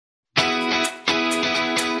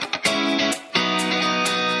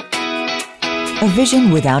A vision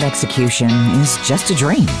without execution is just a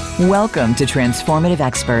dream. Welcome to Transformative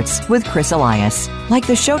Experts with Chris Elias. Like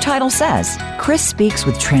the show title says, Chris speaks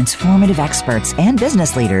with transformative experts and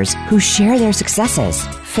business leaders who share their successes,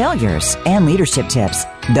 failures, and leadership tips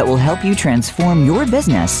that will help you transform your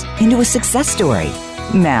business into a success story.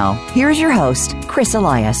 Now, here's your host, Chris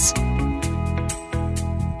Elias.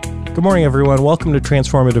 Good morning, everyone. Welcome to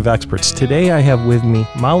Transformative Experts. Today, I have with me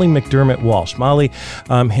Molly McDermott Walsh. Molly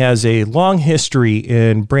has a long history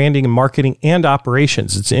in branding and marketing and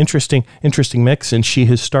operations. It's an interesting mix, and she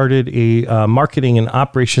has started a marketing and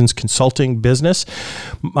operations consulting business.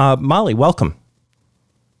 Molly, welcome.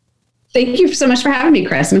 Thank you so much for having me,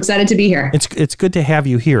 Chris. I'm excited to be here. It's good to have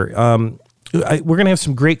you here. We're going to have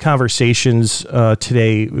some great conversations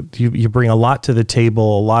today. You bring a lot to the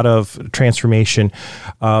table, a lot of transformation.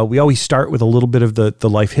 We always start with a little bit of the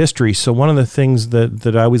life history. So one of the things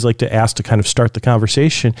that I always like to ask to kind of start the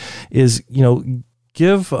conversation is,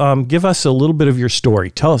 give us a little bit of your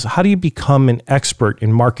story. Tell us, how do you become an expert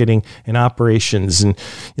in marketing and operations? And,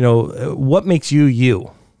 what makes you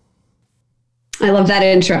you? I love that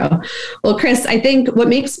intro. Well, Chris, I think what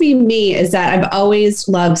makes me me is that I've always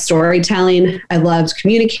loved storytelling. I loved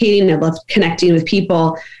communicating. I loved connecting with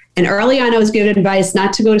people. And early on, I was given advice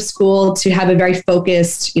not to go to school, to have a very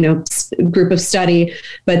focused, group of study,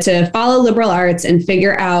 but to follow liberal arts and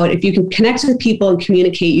figure out if you can connect with people and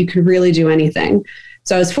communicate, you can really do anything.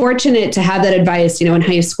 So I was fortunate to have that advice, in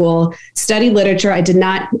high school, study literature. I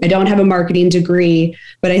don't have a marketing degree,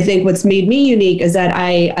 but I think what's made me unique is that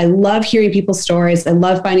I love hearing people's stories. I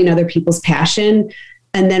love finding other people's passion.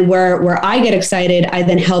 And then where I get excited, I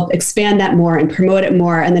then help expand that more and promote it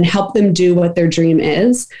more and then help them do what their dream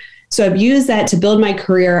is. So I've used that to build my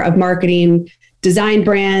career of marketing, design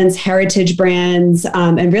brands, heritage brands,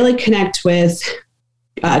 and really connect with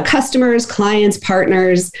customers, clients,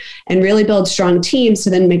 partners, and really build strong teams to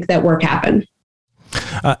then make that work happen.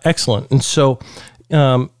 Excellent. And so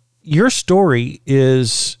your story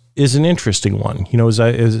is an interesting one. As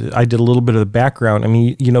I did a little bit of the background,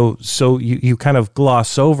 so you kind of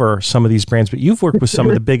gloss over some of these brands, but you've worked with some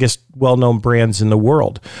of the biggest well-known brands in the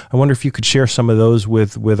world. I wonder if you could share some of those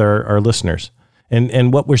with our listeners.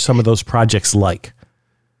 And what were some of those projects like?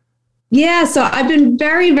 Yeah, so I've been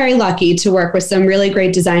very, very lucky to work with some really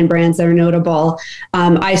great design brands that are notable.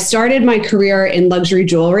 I started my career in luxury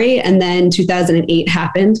jewelry, and then 2008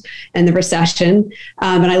 happened and the recession,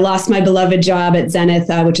 and I lost my beloved job at Zenith,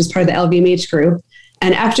 which is part of the LVMH group.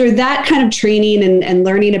 And after that kind of training and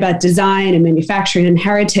learning about design and manufacturing and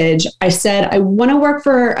heritage, I said, I want to work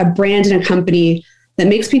for a brand and a company that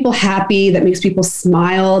makes people happy, that makes people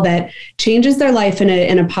smile, that changes their life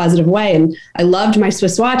in a positive way. And I loved my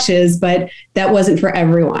Swiss watches, but that wasn't for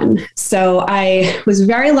everyone. So I was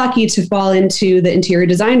very lucky to fall into the interior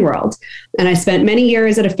design world. And I spent many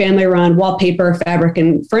years at a family-run wallpaper, fabric,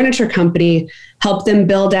 and furniture company, helped them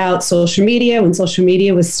build out social media when social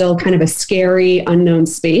media was still kind of a scary, unknown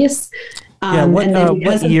space.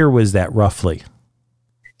 What year was that roughly?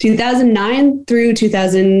 2009 through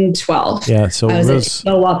 2012. Yeah, so I was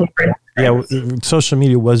at wallpaper. Yeah, social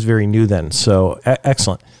media was very new then. So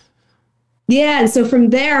excellent. Yeah, and so from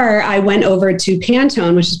there, I went over to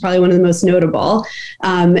Pantone, which is probably one of the most notable.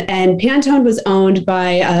 And Pantone was owned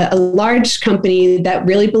by a large company that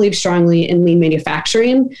really believed strongly in lean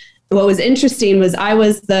manufacturing. What was interesting was I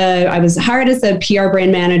was hired as the PR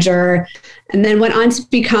brand manager, and then went on to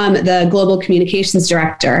become the global communications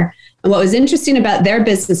director. And what was interesting about their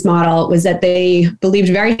business model was that they believed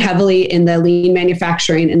very heavily in the lean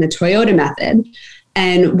manufacturing and the Toyota method.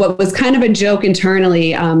 And what was kind of a joke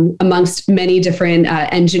internally amongst many different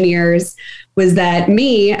engineers was that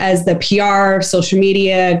me, as the PR, social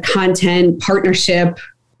media, content, partnership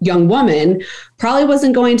young woman, probably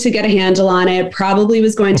wasn't going to get a handle on it, probably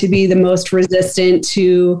was going to be the most resistant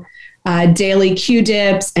to daily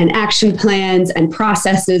Q-dips and action plans and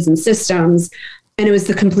processes and systems. And it was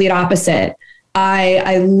the complete opposite.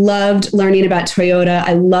 I loved learning about Toyota.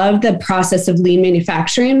 I loved the process of lean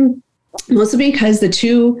manufacturing, mostly because the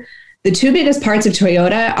two biggest parts of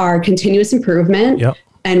Toyota are continuous improvement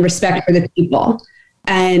and respect for the people.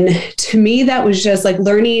 And to me, that was just like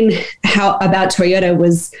learning about Toyota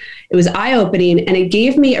was eye-opening, and it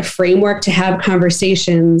gave me a framework to have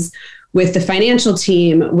conversations with the financial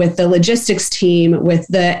team, with the logistics team, with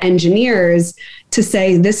the engineers to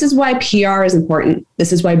say, this is why PR is important.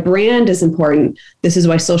 This is why brand is important. This is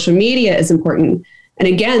why social media is important. And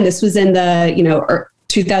again, this was in the,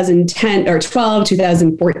 2010 or 12,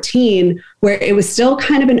 2014, where it was still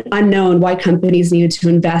kind of an unknown why companies needed to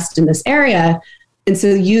invest in this area. And so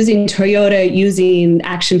using Toyota, using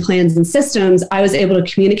action plans and systems, I was able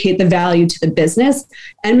to communicate the value to the business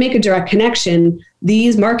and make a direct connection.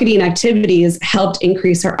 These marketing activities helped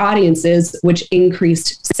increase our audiences, which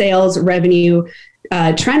increased sales, revenue,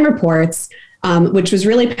 trend reports, which was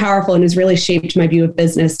really powerful and has really shaped my view of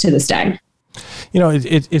business to this day.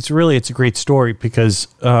 It's a great story because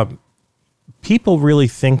people really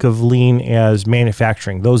think of lean as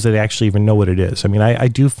manufacturing, those that actually even know what it is. I mean, I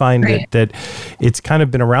do find that it's kind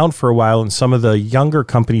of been around for a while, and some of the younger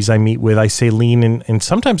companies I meet with, I say lean, and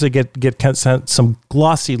sometimes I get some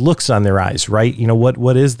glossy looks on their eyes, right?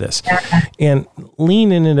 What is this? Yeah. And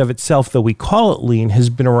lean in and of itself, though we call it lean,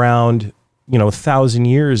 has been around 1,000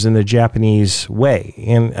 years in the Japanese way.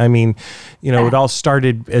 And I mean, it all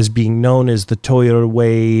started as being known as the Toyota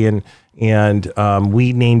way, and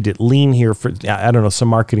we named it lean here for, I don't know, some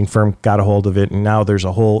marketing firm got a hold of it, and now there's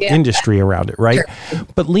a whole industry around it, right? Sure.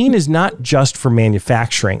 But lean is not just for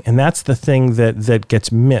manufacturing, and that's the thing that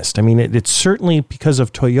gets missed. I mean, it's certainly because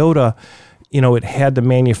of Toyota, it had the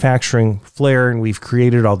manufacturing flair, and we've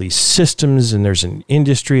created all these systems, and there's an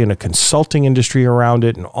industry and a consulting industry around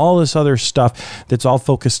it and all this other stuff that's all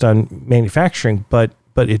focused on manufacturing.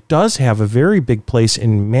 But it does have a very big place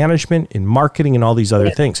in management, in marketing, and all these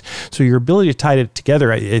other things. So your ability to tie it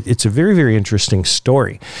together, it's a very, very interesting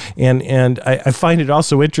story. And I find it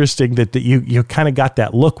also interesting that you kind of got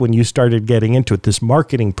that look when you started getting into it, this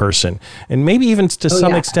marketing person, and maybe even to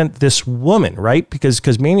some extent this woman, right?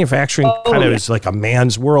 Because manufacturing kind of is like a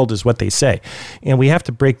man's world, is what they say. And we have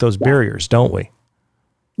to break those barriers, don't we?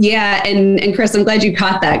 Yeah. And Chris, I'm glad you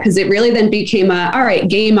caught that, because it really then became all right,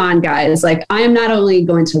 game on, guys. Like, I am not only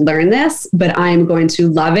going to learn this, but I'm going to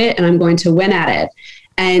love it, and I'm going to win at it.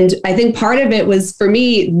 And I think part of it was, for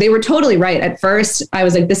me, they were totally right. At first, I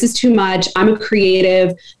was like, this is too much. I'm a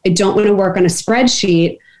creative. I don't want to work on a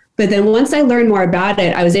spreadsheet. But then once I learned more about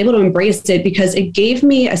it, I was able to embrace it because it gave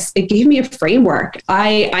me a framework.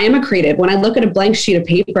 I am a creative. When I look at a blank sheet of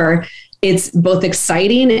paper, it's both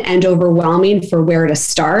exciting and overwhelming for where to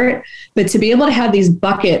start. But to be able to have these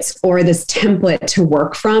buckets or this template to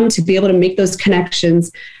work from, to be able to make those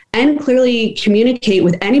connections and clearly communicate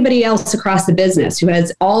with anybody else across the business who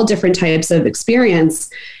has all different types of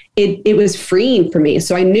experience, it was freeing for me.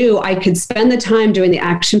 So I knew I could spend the time doing the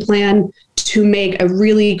action plan to make a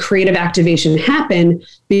really creative activation happen,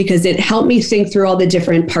 because it helped me think through all the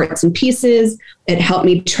different parts and pieces. It helped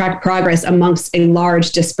me track progress amongst a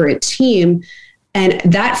large disparate team. And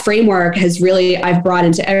that framework I've brought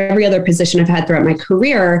into every other position I've had throughout my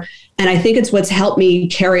career. And I think it's what's helped me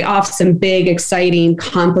carry off some big, exciting,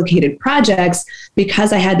 complicated projects,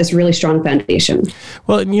 because I had this really strong foundation.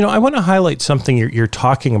 Well, I want to highlight something you're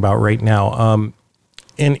talking about right now.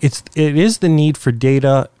 And it is the need for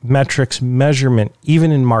data, metrics, measurement,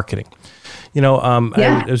 even in marketing.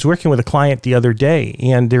 I was working with a client the other day,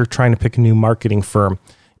 and they're trying to pick a new marketing firm,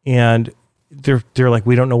 and they're like,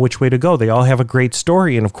 we don't know which way to go. They all have a great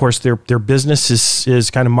story, and of course their business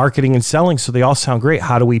is kind of marketing and selling, so they all sound great.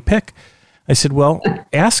 How do we pick? I said, well,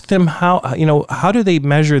 ask them how do they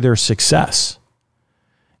measure their success?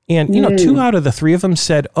 And, 2 out of the 3 of them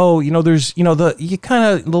said, there's,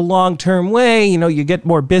 the long-term way, you get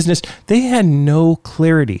more business. They had no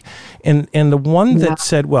clarity. And the one that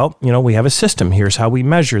said, well, we have a system. Here's how we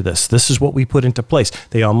measure this. This is what we put into place.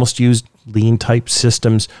 They almost used lean type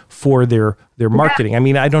systems for their marketing. I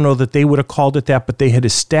mean, I don't know that they would have called it that, but they had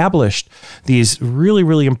established these really,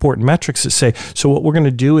 really important metrics that say, so what we're going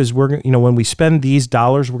to do is when we spend these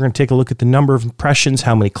dollars, we're going to take a look at the number of impressions,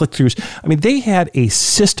 how many click-throughs. I mean, they had a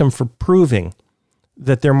system for proving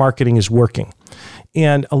that their marketing is working.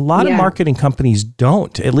 And a lot of marketing companies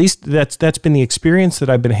don't. At least that's been the experience that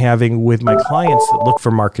I've been having with my clients that look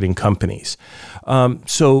for marketing companies.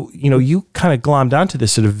 So, you kind of glommed onto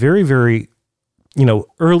this at a very, very,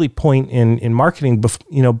 early point in marketing,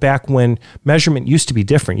 back when measurement used to be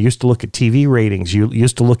different. You used to look at TV ratings. You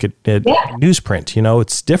used to look at newsprint.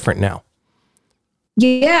 It's different now.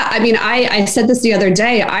 Yeah. I mean, I said this the other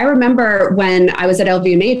day. I remember when I was at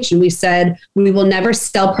LVMH and we said, we will never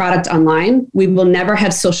sell product online. We will never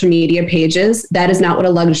have social media pages. That is not what a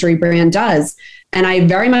luxury brand does. And I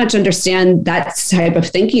very much understand that type of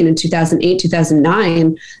thinking in 2008,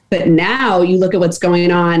 2009. But now you look at what's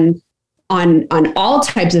going on all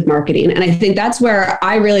types of marketing. And I think that's where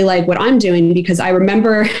I really like what I'm doing, because I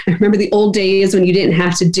remember the old days when you didn't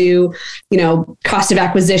have to do, cost of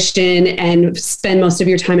acquisition and spend most of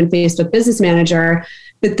your time in Facebook Business Manager.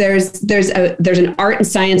 but there's an art and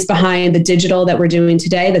science behind the digital that we're doing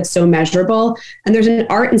today that's so measurable. And there's an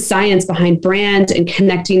art and science behind brand and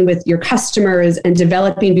connecting with your customers and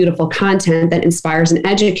developing beautiful content that inspires and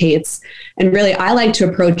educates. And really, I like to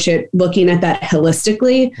approach it looking at that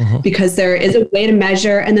holistically, because there is a way to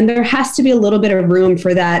measure, and then there has to be a little bit of room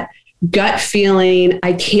for that gut feeling.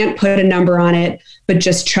 I can't put a number on it, but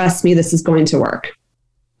just trust me, this is going to work.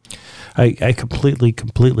 I completely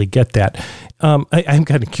get that. I'm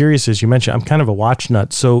kind of curious, as you mentioned, I'm kind of a watch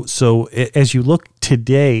nut. So as you look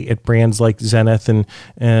today at brands like Zenith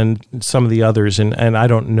and some of the others, and I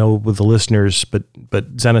don't know with the listeners, but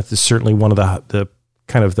Zenith is certainly one of the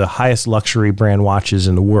kind of the highest luxury brand watches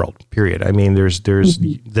in the world, period. I mean, there's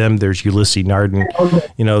them, there's Ulysses Nardin,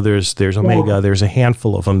 there's Omega, there's a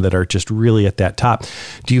handful of them that are just really at that top.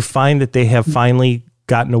 Do you find that they have finally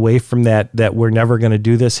gotten away from that we're never going to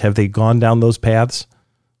do this? Have they gone down those paths?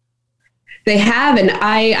 They have. And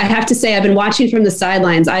I have to say, I've been watching from the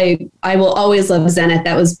sidelines. I will always love Zenith.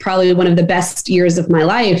 That was probably one of the best years of my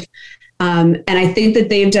life. And I think that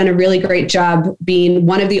they've done a really great job being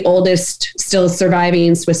one of the oldest still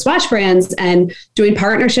surviving Swiss watch brands and doing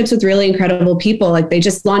partnerships with really incredible people. Like, they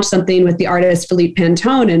just launched something with the artist Philippe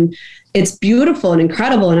Pantone, and it's beautiful and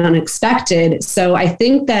incredible and unexpected. So I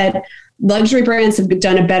think that luxury brands have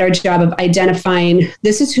done a better job of identifying,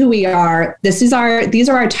 this is who we are. These are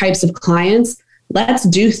our types of clients. Let's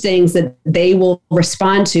do things that they will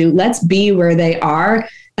respond to. Let's be where they are.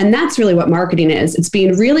 And that's really what marketing is. It's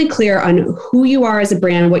being really clear on who you are as a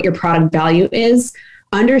brand, what your product value is,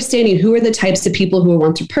 understanding who are the types of people who will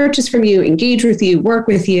want to purchase from you, engage with you, work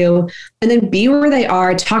with you, and then be where they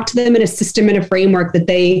are, talk to them in a system and a framework that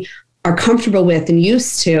they are comfortable with and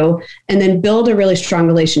used to, and then build a really strong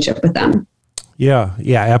relationship with them. Yeah,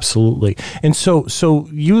 absolutely. And so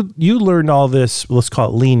you learned all this, let's call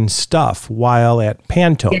it lean stuff, while at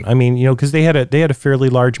Pantone. Yeah. I mean, because they had a fairly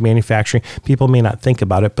large manufacturing. People may not think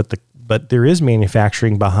about it, but there is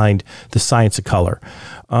manufacturing behind the science of color.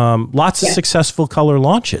 Lots of successful color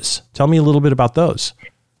launches. Tell me a little bit about those.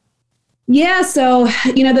 Yeah. So,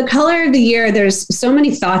 the color of the year, there's so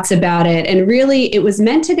many thoughts about it. And really, it was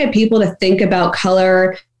meant to get people to think about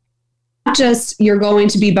color, not just you're going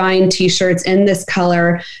to be buying t-shirts in this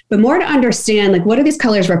color, but more to understand, like, what do these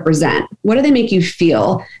colors represent? What do they make you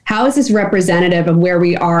feel? How is this representative of where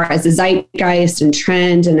we are as a zeitgeist and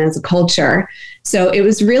trend and as a culture? So it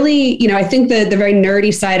was really, I think the very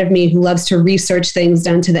nerdy side of me who loves to research things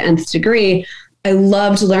down to the nth degree, I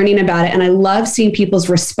loved learning about it. And I love seeing people's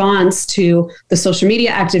response to the social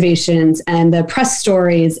media activations and the press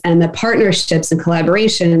stories and the partnerships and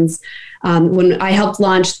collaborations. When I helped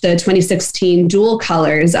launch the 2016 dual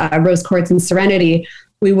colors, Rose Quartz and Serenity,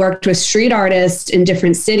 we worked with street artists in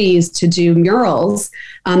different cities to do murals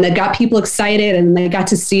that got people excited, and they got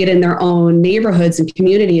to see it in their own neighborhoods and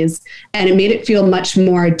communities. And it made it feel much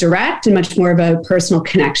more direct and much more of a personal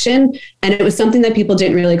connection. And it was something that people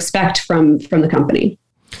didn't really expect from the company.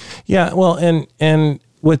 Yeah, well, and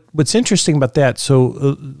what's interesting about that, so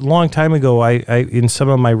a long time ago, I in some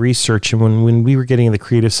of my research, and when we were getting the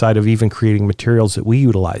creative side of even creating materials that we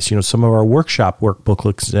utilize, some of our workshop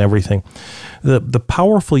workbooklets and everything, the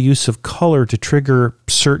powerful use of color to trigger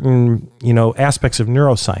certain, aspects of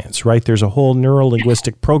neuroscience, right? There's a whole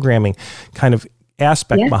neuro-linguistic programming kind of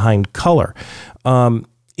aspect behind color.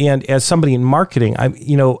 And as somebody in marketing,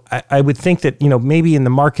 I would think that, maybe in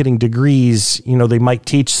the marketing degrees, they might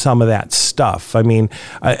teach some of that stuff. I mean,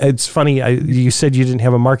 it's funny. You said you didn't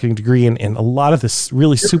have a marketing degree, and a lot of this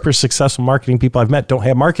really super successful marketing people I've met don't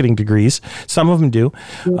have marketing degrees. Some of them do.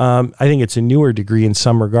 I think it's a newer degree in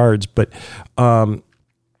some regards, but,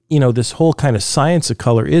 this whole kind of science of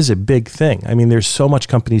color is a big thing. I mean, there's so much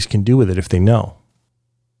companies can do with it if they know.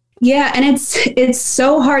 Yeah. And it's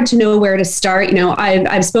so hard to know where to start.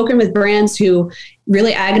 I've spoken with brands who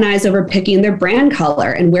really agonize over picking their brand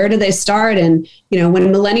color and where do they start. And,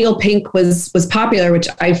 when millennial pink was popular, which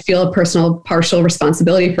I feel a personal partial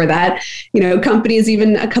responsibility for that, companies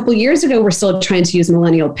even a couple years ago were still trying to use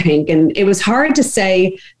millennial pink. And it was hard to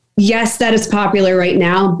say, yes, that is popular right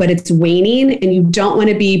now, but it's waning, and you don't want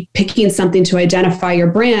to be picking something to identify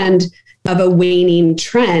your brand of a waning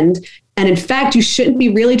trend. And in fact, you shouldn't be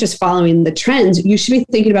really just following the trends. You should be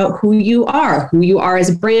thinking about who you are as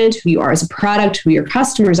a brand, who you are as a product, who your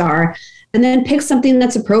customers are, and then pick something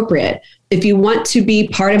that's appropriate. If you want to be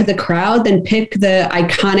part of the crowd, then pick the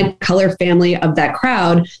iconic color family of that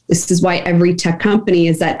crowd. This is why every tech company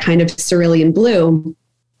is that kind of cerulean blue.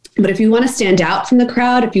 But if you want to stand out from the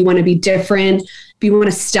crowd, if you want to be different, if you want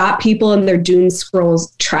to stop people in their doom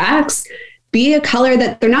scrolls tracks, be a color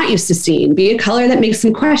that they're not used to seeing, be a color that makes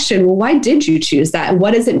them question, well, why did you choose that? And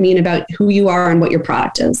what does it mean about who you are and what your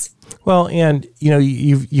product is? Well, and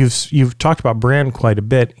you've talked about brand quite a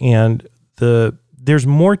bit, and there's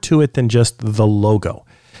more to it than just the logo.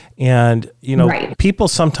 And, right. People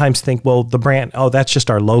sometimes think, well, the brand, that's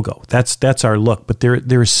just our logo. That's our look. But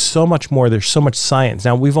there's so much more. There's so much science.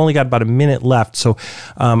 Now, we've only got about a minute left. So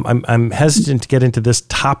I'm hesitant to get into this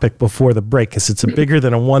topic before the break because it's a bigger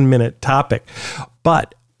than a 1 minute topic.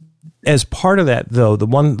 But as part of that, though, the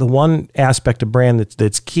one aspect of brand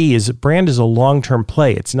that's key is that brand is a long-term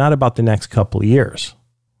play. It's not about the next couple of years.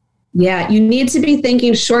 Yeah, you need to be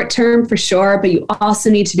thinking short-term for sure, but you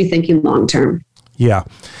also need to be thinking long-term. Yeah.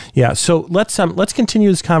 So let's continue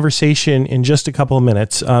this conversation in just a couple of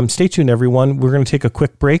minutes. Stay tuned, everyone. We're going to take a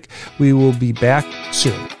quick break. We will be back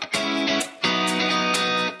soon.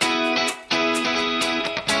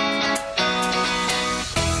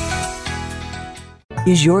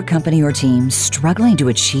 Is your company or team struggling to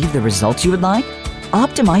achieve the results you would like?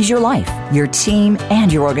 Optimize your life, your team,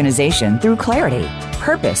 and your organization through clarity,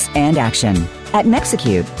 purpose, and action. At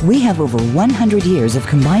Nexecute, we have over 100 years of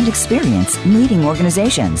combined experience leading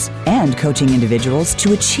organizations and coaching individuals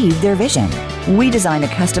to achieve their vision. We design a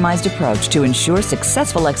customized approach to ensure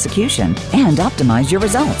successful execution and optimize your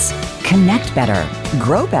results. Connect better,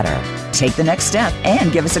 grow better. Take the next step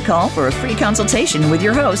and give us a call for a free consultation with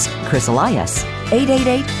your host, Chris Elias.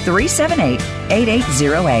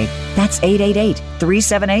 888-378-8808. That's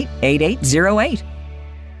 888-378-8808.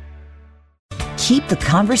 Keep the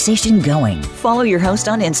conversation going. Follow your host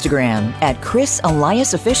on Instagram at Chris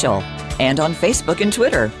Elias Official and on Facebook and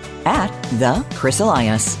Twitter at The Chris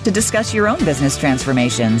Elias to discuss your own business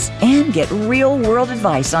transformations and get real-world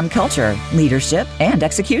advice on culture, leadership, and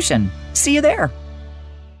execution. See you there.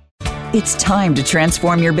 It's time to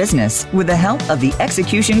transform your business with the help of The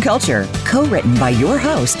Execution Culture, co-written by your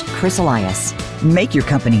host, Chris Elias. Make your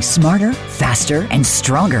company smarter, faster, and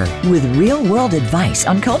stronger with real-world advice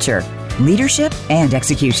on culture, leadership, and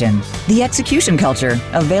execution. The Execution Culture,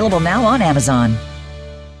 available now on Amazon.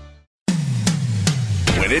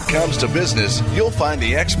 When it comes to business, you'll find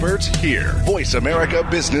the experts here. Voice America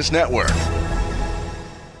Business Network.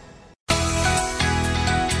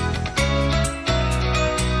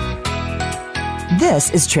 This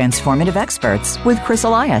is Transformative Experts with Chris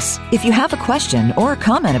Elias. If you have a question or a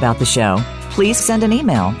comment about the show, please send an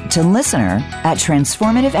email to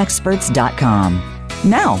listener@transformativeexperts.com.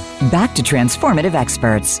 Now, back to Transformative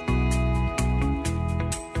Experts.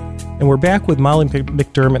 And we're back with Molly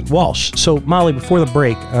McDermott Walsh. So, Molly, before the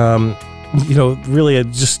break, really I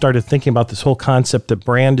just started thinking about this whole concept that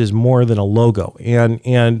brand is more than a logo.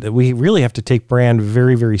 And we really have to take brand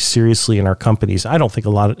very, very seriously in our companies. I don't think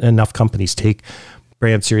enough companies take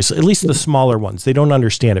brand seriously, at least the smaller ones. They don't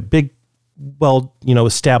understand it. Big,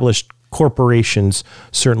 established corporations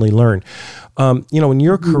certainly learn. In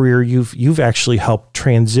your career, you've actually helped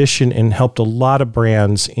transition and helped a lot of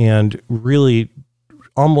brands and really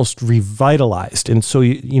almost revitalized. And so,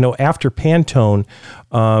 after Pantone,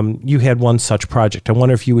 you had one such project. I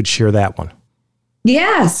wonder if you would share that one.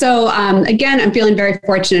 Yeah. So again, I'm feeling very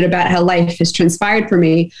fortunate about how life has transpired for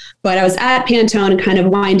me. But I was at Pantone and kind of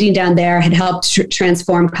winding down there, had helped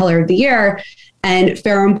transform Color of the Year. And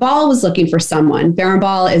Farrow & Ball was looking for someone. Farrow &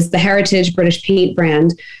 Ball is the heritage British paint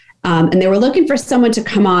brand. And they were looking for someone to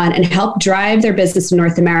come on and help drive their business in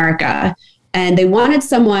North America. And they wanted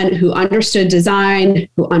someone who understood design,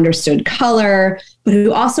 who understood color, but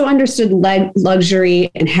who also understood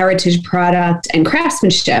luxury and heritage product and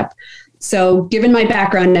craftsmanship. So given my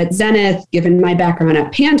background at Zenith, given my background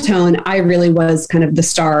at Pantone, I really was kind of the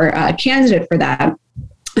star candidate for that.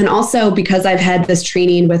 And also because I've had this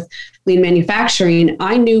training with lean manufacturing,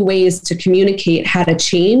 I knew ways to communicate how to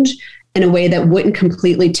change in a way that wouldn't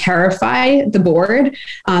completely terrify the board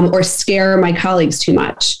or scare my colleagues too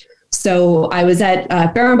much. So I was at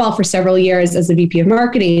Farrow & Ball for several years as the VP of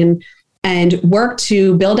marketing and worked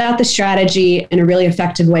to build out the strategy in a really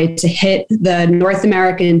effective way to hit the North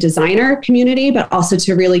American designer community, but also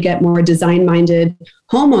to really get more design-minded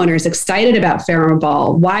homeowners excited about Farrow &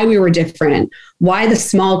 Ball, why we were different, why the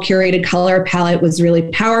small curated color palette was really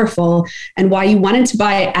powerful, and why you wanted to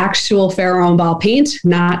buy actual Farrow & Ball paint,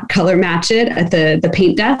 not color match it at the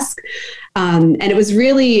paint desk. And it was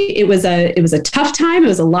a tough time. It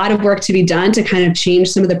was a lot of work to be done to kind of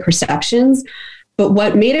change some of the perceptions. But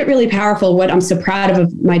what made it really powerful, what I'm so proud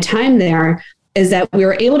of my time there, is that we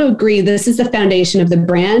were able to agree this is the foundation of the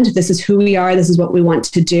brand. This is who we are. This is what we want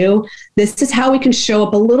to do. This is how we can show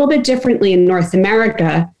up a little bit differently in North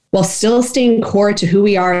America while still staying core to who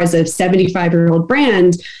we are as a 75-year-old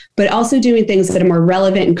brand, but also doing things that are more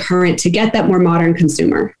relevant and current to get that more modern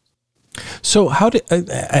consumer. So how did,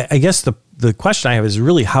 I guess the question I have is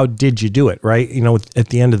really, how did you do it? Right. You know, at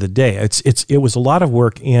the end of the day, it was a lot of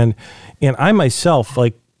work. And I myself,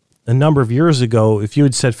 like a number of years ago, if you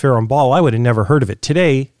had said Farrow & Ball, I would have never heard of it.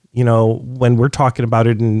 Today, you know, when we're talking about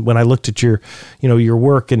it, and when I looked at your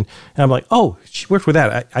work, and I'm like, oh, she worked with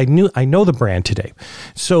that. I know the brand today.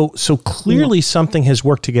 So clearly something has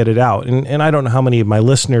worked to get it out. And I don't know how many of my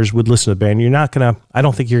listeners would listen to the brand. I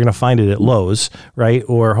don't think you're going to find it at Lowe's, right?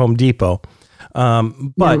 Or Home Depot.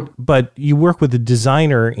 But you work with a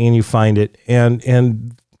designer and you find it,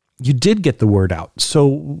 and you did get the word out. So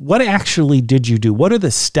what actually did you do? What are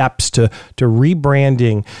the steps to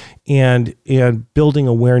rebranding and building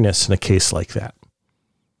awareness in a case like that?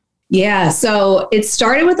 Yeah, so it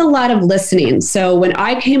started with a lot of listening. So when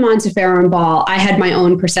I came on to Farrow & Ball, I had my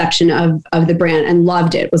own perception of the brand and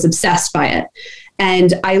loved it, was obsessed by it.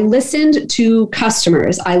 And I listened to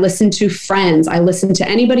customers, I listened to friends, I listened to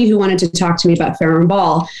anybody who wanted to talk to me about Farrow &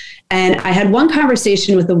 Ball. And I had one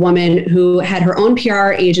conversation with a woman who had her own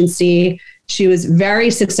PR agency. She was very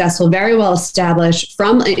successful, very well established,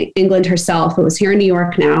 from England herself, who was here in New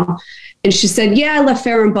York now. And she said, yeah, I love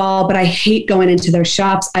Farrow & Ball, but I hate going into their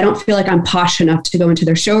shops. I don't feel like I'm posh enough to go into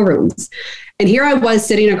their showrooms. And here I was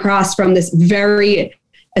sitting across from this very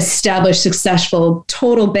established, successful,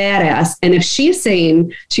 total badass. And if she's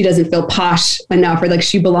saying she doesn't feel posh enough or like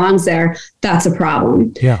she belongs there, that's a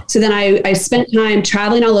problem. Yeah. So then I spent time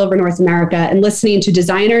traveling all over North America and listening to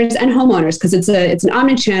designers and homeowners, because it's an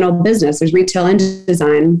omni-channel business. There's retail and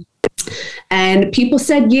design. And people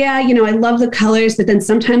said, yeah, you know, I love the colors, but then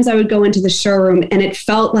sometimes I would go into the showroom and it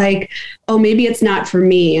felt like, oh, maybe it's not for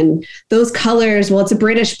me. And those colors, well, it's a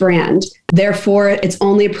British brand, therefore it's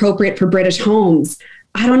only appropriate for British homes.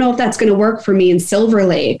 I don't know if that's going to work for me in Silver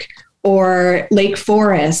Lake or Lake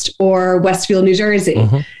Forest or Westfield, New Jersey.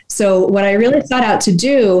 Mm-hmm. So what I really set out to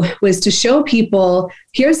do was to show people,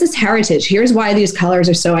 here's this heritage. Here's why these colors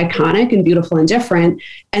are so iconic and beautiful and different.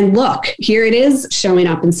 And look, here it is showing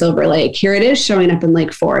up in Silver Lake. Here it is showing up in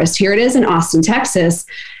Lake Forest. Here it is in Austin, Texas.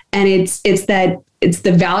 And it's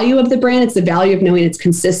the value of the brand. It's the value of knowing it's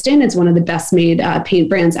consistent. It's one of the best made paint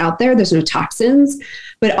brands out there. There's no toxins,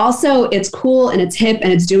 but also it's cool and it's hip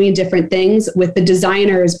and it's doing different things with the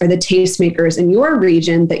designers or the tastemakers in your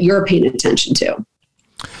region that you're paying attention to.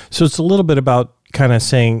 So it's a little bit about kind of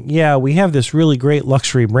saying, yeah, we have this really great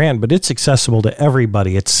luxury brand, but it's accessible to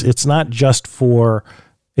everybody. It's not just for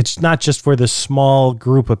this small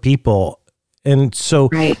group of people. And so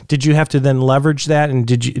Did you have to then leverage that? And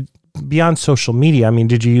did you, beyond social media, I mean,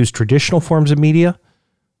 did you use traditional forms of media?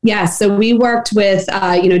 Yeah, so we worked with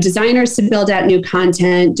designers to build out new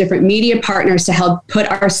content, different media partners to help put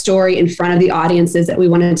our story in front of the audiences that we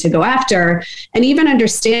wanted to go after, and even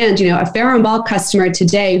understand, a Farrow & Ball customer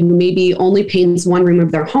today who maybe only paints one room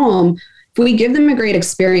of their home, if we give them a great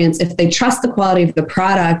experience, if they trust the quality of the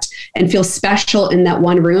product and feel special in that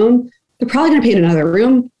one room, they're probably going to paint another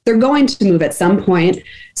room. They're going to move at some point.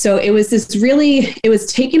 So it was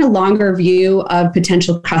taking a longer view of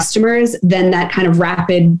potential customers than that kind of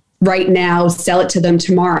rapid right now, sell it to them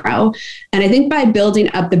tomorrow. And I think by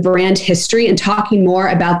building up the brand history and talking more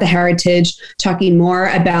about the heritage, talking more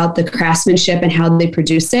about the craftsmanship and how they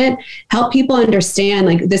produce it, help people understand,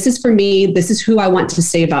 like, this is for me, this is who I want to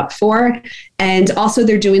save up for. And also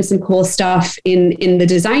they're doing some cool stuff in the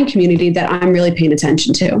design community that I'm really paying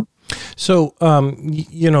attention to. So,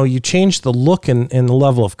 you changed the look and the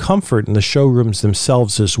level of comfort in the showrooms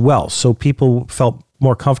themselves as well. So people felt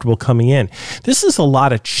more comfortable coming in. This is a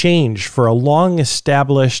lot of change for a long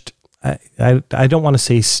established, I don't want to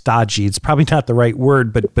say stodgy, it's probably not the right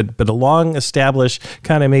word, but a long established,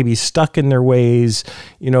 kind of maybe stuck in their ways,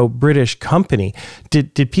 British company.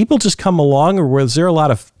 Did people just come along, or was there a lot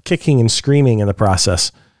of kicking and screaming in the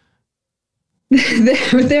process?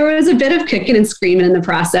 There was a bit of kicking and screaming in the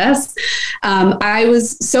process. I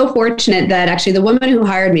was so fortunate that actually the woman who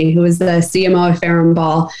hired me, who was the CMO of Farrow &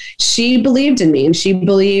 Ball, she believed in me, and she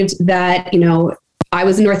believed that, I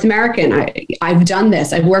was North American. I've done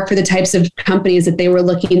this. I've worked for the types of companies that they were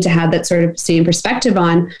looking to have that sort of same perspective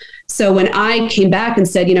on. So when I came back and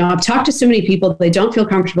said, I've talked to so many people, they don't feel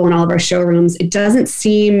comfortable in all of our showrooms. It doesn't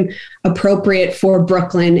seem appropriate for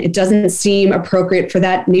Brooklyn. It doesn't seem appropriate for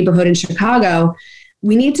that neighborhood in Chicago.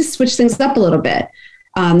 We need to switch things up a little bit.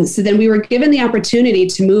 So then we were given the opportunity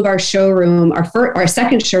to move our showroom, our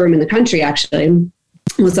second showroom in the country, actually,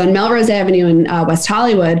 was on Melrose Avenue in West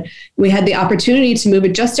Hollywood. We had the opportunity to move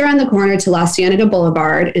it just around the corner to La Cienega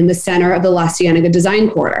Boulevard in the center of the La Cienega Design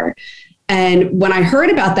Quarter. And when I heard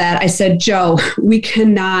about that, I said, Joe, we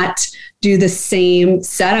cannot do the same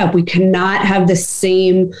setup. We cannot have the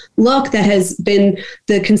same look that has been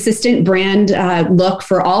the consistent brand look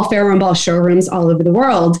for all Farrow & Ball showrooms all over the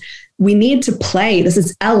world. We need to play. This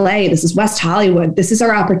is LA. This is West Hollywood. This is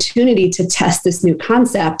our opportunity to test this new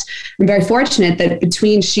concept. I'm very fortunate that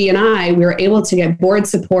between she and I, we were able to get board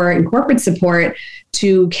support and corporate support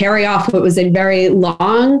to carry off what was a very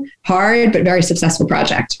long, hard, but very successful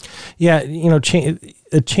project. Yeah,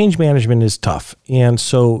 change management is tough. And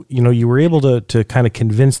so, you were able to kind of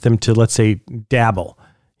convince them to, let's say, dabble.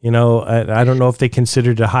 I don't know if they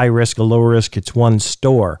considered it a high risk, a low risk. It's one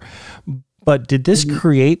store. But did this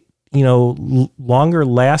create longer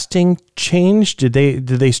lasting change? Did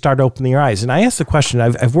they start opening their eyes? And I asked the question,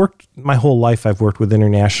 I've worked my whole life, I've worked with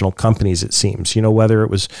international companies, it seems, whether it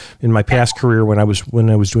was in my past career when I was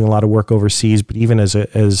doing a lot of work overseas, but even as a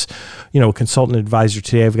consultant advisor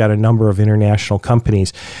today, I've got a number of international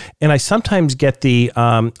companies. And I sometimes get the,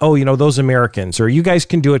 those Americans, or you guys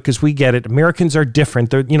can do it because we get it. Americans are different.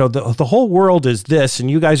 They're, the whole world is this, and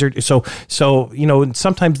you guys are, so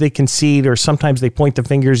sometimes they concede, or sometimes they point the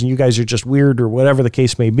fingers and you guys are just weird, or whatever the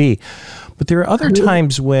case may be. But there are other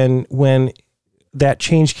times when that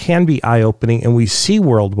change can be eye-opening and we see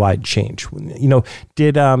worldwide change.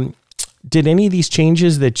 Did any of these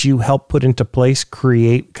changes that you helped put into place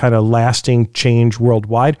create kind of lasting change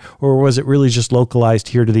worldwide, or was it really just localized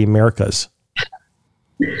here to the Americas?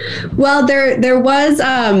 Well, there was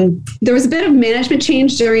a bit of management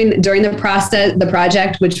change during the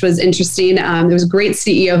project, which was interesting. There was a great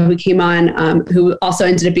CEO who came on, who also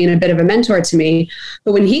ended up being a bit of a mentor to me.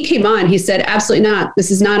 But when he came on, he said, absolutely not.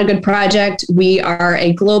 This is not a good project. We are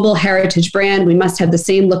a global heritage brand. We must have the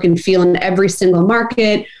same look and feel in every single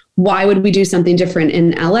market. Why would we do something different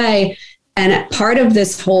in LA? And part of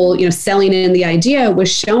this whole, selling in the idea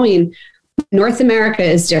was showing North America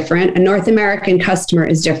is different. A North American customer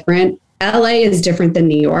is different. LA is different than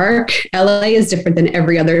New York. LA is different than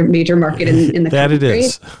every other major market in the that country. It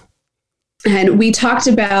is. And we talked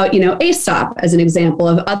about, Aesop as an example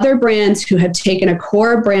of other brands who have taken a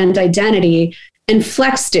core brand identity and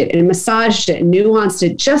flexed it and massaged it and nuanced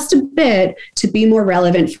it just a bit to be more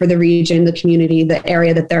relevant for the region, the community, the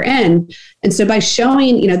area that they're in. And so by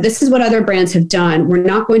showing, this is what other brands have done, we're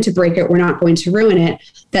not going to break it, we're not going to ruin it,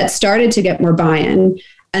 that started to get more buy-in.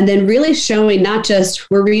 And then really showing not just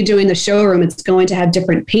we're redoing the showroom, it's going to have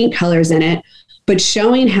different paint colors in it, but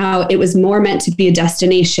showing how it was more meant to be a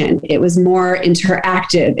destination. It was more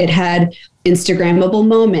interactive. It had Instagrammable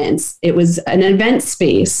moments. It was an event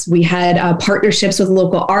space. We had partnerships with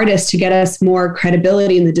local artists to get us more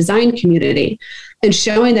credibility in the design community, and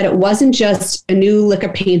showing that it wasn't just a new lick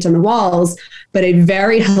of paint on the walls, but a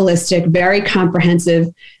very holistic, very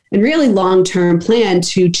comprehensive, and really long-term plan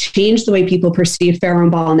to change the way people perceive Farrow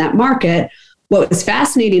 & Ball in that market. What was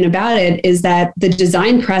fascinating about it is that the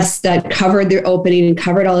design press that covered the opening and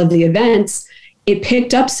covered all of the events, it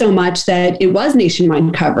picked up so much that it was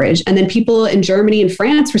nationwide coverage. And then people in Germany and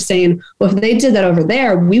France were saying, well, if they did that over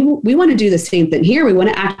there, we want to do the same thing here. We want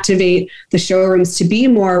to activate the showrooms to be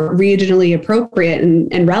more regionally appropriate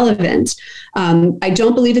and relevant. I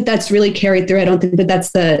don't believe that that's really carried through. I don't think that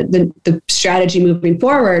that's the strategy moving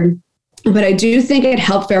forward. But I do think it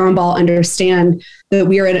helped Farrow & Ball understand that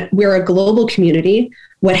we're a global community.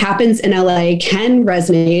 What happens in LA can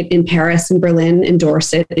resonate in Paris and Berlin and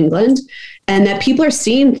Dorset, England, and that people are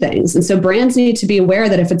seeing things. And so brands need to be aware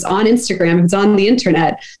that if it's on Instagram, if it's on the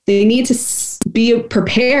internet, they need to be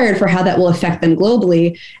prepared for how that will affect them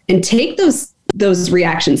globally and take those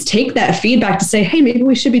reactions, take that feedback to say, hey, maybe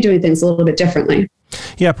we should be doing things a little bit differently.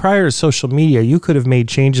 Yeah, prior to social media, you could have made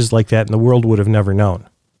changes like that and the world would have never known.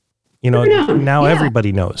 Now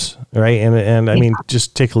everybody knows, right? And I mean,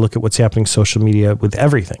 just take a look at what's happening social media with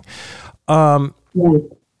everything. It's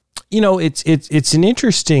an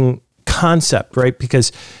interesting concept, right?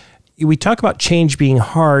 Because we talk about change being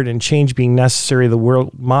hard and change being necessary. The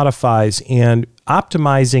world modifies, and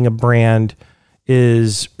optimizing a brand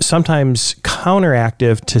is sometimes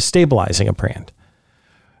counteractive to stabilizing a brand.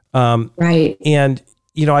 Right. And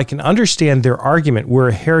I can understand their argument. We're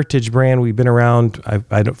a heritage brand. We've been around,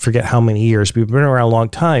 I don't forget how many years. We've been around a long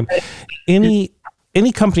time.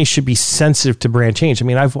 Any company should be sensitive to brand change. I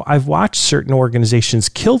mean, I've watched certain organizations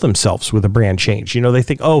kill themselves with a brand change. They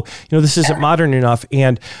think, this isn't modern enough.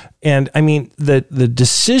 And I mean, the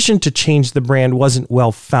decision to change the brand wasn't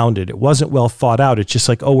well founded. It wasn't well thought out. It's just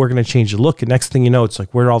like, we're going to change the look. And next thing you know, it's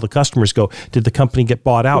like, where did all the customers go? Did the company get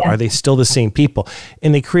bought out? Yeah. Are they still the same people?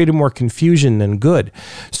 And they created more confusion than good.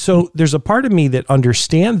 So there's a part of me that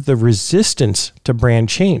understands the resistance to brand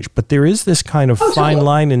change, but there is this kind of fine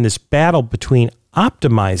line in this battle between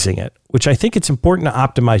optimizing it, which I think it's important to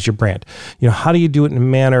optimize your brand. How do you do it in a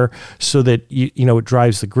manner so that it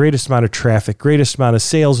drives the greatest amount of traffic, greatest amount of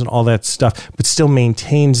sales and all that stuff, but still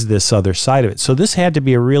maintains this other side of it. So this had to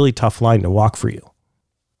be a really tough line to walk for you.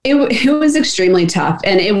 It was extremely tough.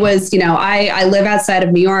 And it was, I live outside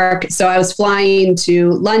of New York. So I was flying to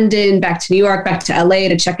London, back to New York, back to LA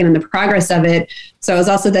to check in on the progress of it. So I was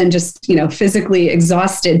also then just, physically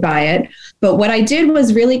exhausted by it. But what I did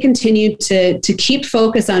was really continue to keep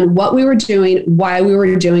focus on what we were doing, why we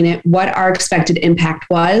were doing it, what our expected impact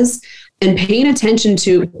was, and paying attention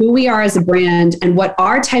to who we are as a brand and what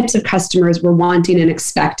our types of customers were wanting and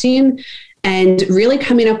expecting. And really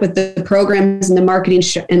coming up with the programs and the marketing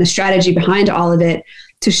and the strategy behind all of it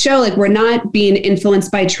to show we're not being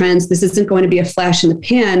influenced by trends. This isn't going to be a flash in the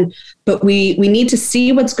pan, but we need to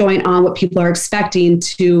see what's going on, what people are expecting,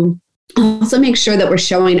 to also make sure that we're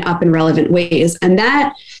showing up in relevant ways. And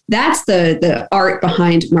that's the art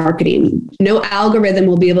behind marketing. No algorithm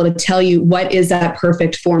will be able to tell you what is that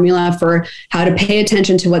perfect formula for how to pay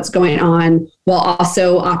attention to what's going on while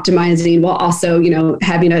also optimizing, while also,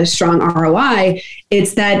 having a strong ROI.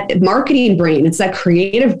 It's that marketing brain, it's that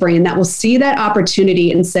creative brain that will see that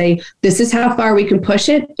opportunity and say, this is how far we can push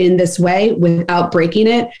it in this way without breaking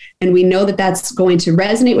it. And we know that that's going to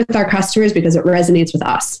resonate with our customers because it resonates with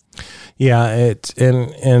us. Yeah,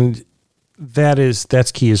 and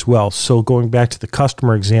that's key as well. So going back to the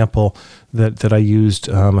customer example that I used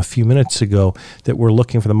a few minutes ago, that we're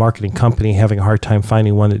looking for the marketing company, having a hard time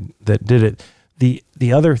finding one that did it.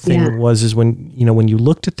 The other thing was when you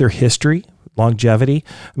looked at their history, longevity.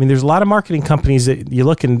 I mean, there's a lot of marketing companies that you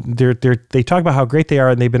look and they talk about how great they are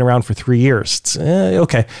and they've been around for 3 years. It's,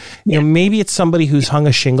 okay, maybe it's somebody who's hung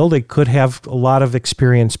a shingle. They could have a lot of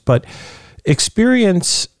experience, but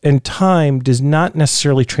experience and time does not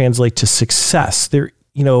necessarily translate to success. There's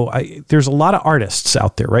a lot of artists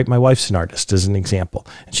out there, right? My wife's an artist, as an example,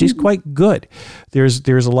 and she's quite good. There's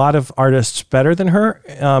a lot of artists better than her,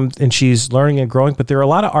 and she's learning and growing. But there are a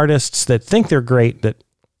lot of artists that think they're great that,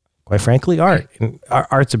 quite frankly, aren't. And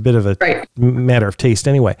art's a bit of a matter of taste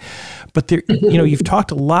anyway. But there, you've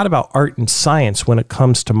talked a lot about art and science when it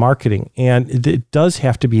comes to marketing, and it does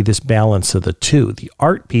have to be this balance of the two. The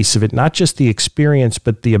art piece of it, not just the experience,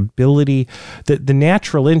 but the ability, the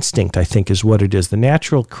natural instinct, I think, is what it is. The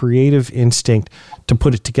natural creative instinct to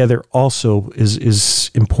put it together also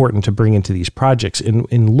is important to bring into these projects.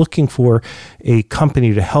 In looking for a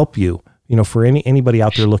company to help you, for anybody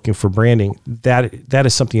out there looking for branding, that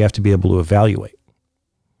is something you have to be able to evaluate.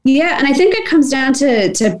 Yeah. And I think it comes down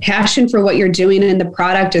to passion for what you're doing in the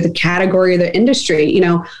product or the category or the industry.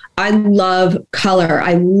 I love color.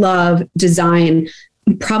 I love design,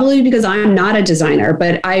 probably because I'm not a designer,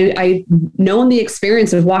 but I've known the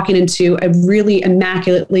experience of walking into a really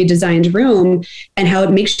immaculately designed room and how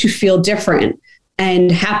it makes you feel different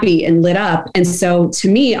and happy and lit up. And so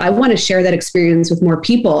to me, I want to share that experience with more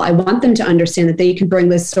people. I want them to understand that they can bring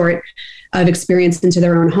this sort of experience into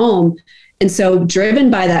their own home. And so driven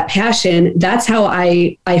by that passion, that's how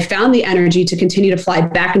I found the energy to continue to fly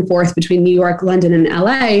back and forth between New York, London, and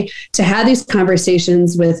LA to have these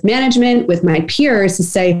conversations with management, with my peers to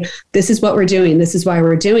say, this is what we're doing. This is why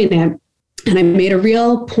we're doing it. And I made a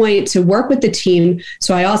real point to work with the team.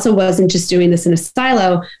 So I also wasn't just doing this in a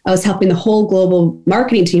silo. I was helping the whole global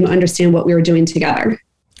marketing team understand what we were doing together.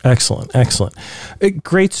 Excellent.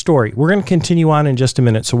 Great story. We're going to continue on in just a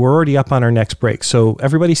minute. So we're already up on our next break. So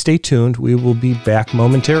everybody stay tuned. We will be back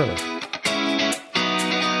momentarily.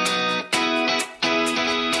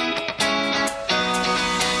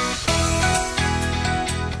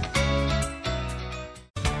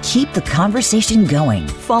 Keep the conversation going.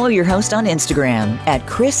 Follow your host on Instagram at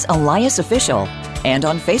Chris Elias Official and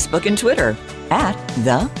on Facebook and Twitter at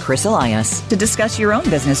The Chris Elias to discuss your own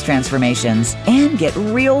business transformations and get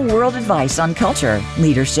real-world advice on culture,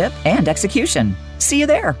 leadership, and execution. See you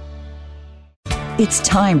there. It's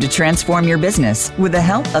time to transform your business with the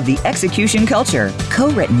help of The Execution Culture,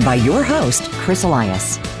 co-written by your host, Chris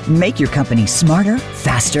Elias. Make your company smarter,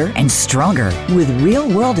 faster, and stronger with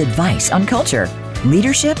real-world advice on culture,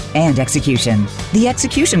 leadership, and execution. The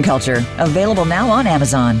Execution Culture, available now on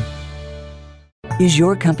Amazon. Is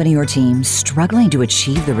your company or team struggling to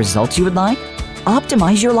achieve the results you would like?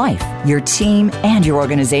 Optimize your life, your team, and your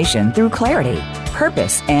organization through clarity,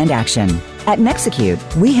 purpose, and action. At Nexecute,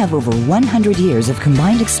 we have over 100 years of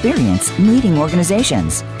combined experience leading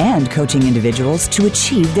organizations and coaching individuals to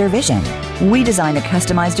achieve their vision. We design a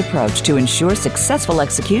customized approach to ensure successful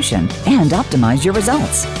execution and optimize your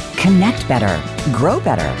results. Connect better, grow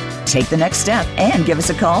better. Take the next step and give us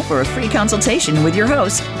a call for a free consultation with your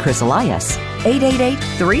host, Chris Elias.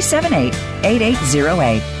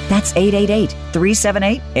 888-378-8808. That's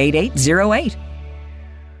 888-378-8808.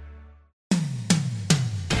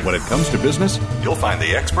 When it comes to business, you'll find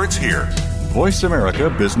the experts here. Voice America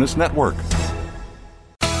Business Network.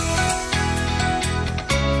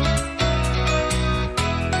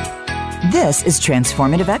 This is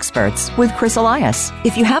Transformative Experts with Chris Elias.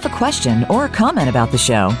 If you have a question or a comment about the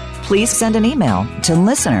show, please send an email to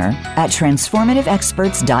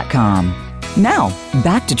listener@transformativeexperts.com. Now,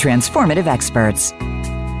 back to Transformative Experts.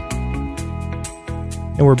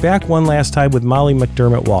 And we're back one last time with Molly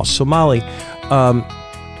McDermott Walsh. So Molly,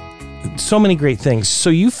 so many great things. So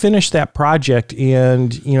you finished that project,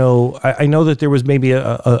 and I know that there was maybe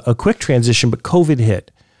a quick transition, but COVID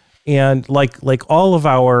hit, and like all of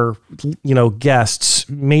our guests,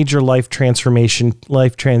 major life transition.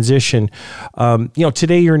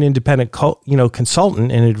 Today you're an independent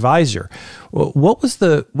consultant and advisor. What was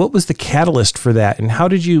the catalyst for that, and how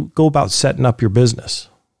did you go about setting up your business?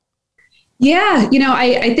 Yeah,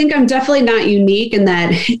 I think I'm definitely not unique in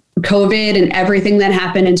that COVID and everything that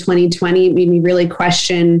happened in 2020 made me really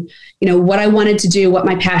question, what I wanted to do, what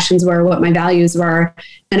my passions were, what my values were.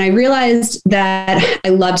 And I realized that I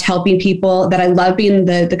loved helping people, that I love being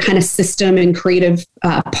the kind of system and creative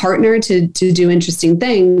partner to do interesting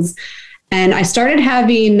things. And I started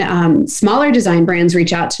having smaller design brands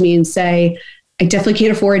reach out to me and say, I definitely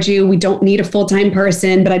can't afford you. We don't need a full-time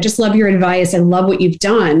person, but I just love your advice. I love what you've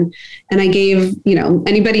done. And I gave,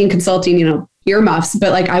 anybody in consulting, earmuffs,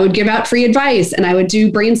 but I would give out free advice, and I would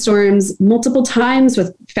do brainstorms multiple times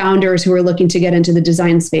with founders who were looking to get into the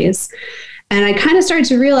design space. And I kind of started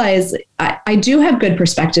to realize I do have good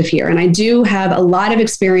perspective here, and I do have a lot of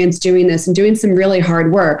experience doing this and doing some really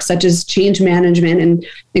hard work, such as change management and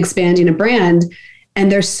expanding a brand.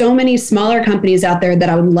 And there's so many smaller companies out there that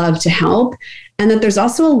I would love to help. And that there's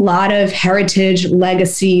also a lot of heritage,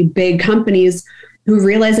 legacy, big companies who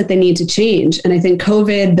realize that they need to change. And I think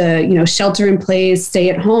COVID, the shelter in place, stay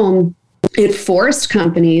at home, it forced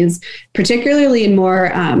companies, particularly in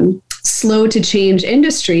more slow to change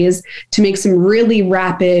industries, to make some really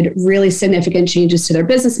rapid, really significant changes to their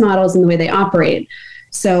business models and the way they operate.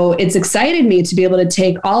 So it's excited me to be able to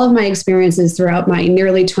take all of my experiences throughout my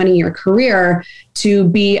nearly 20-year career to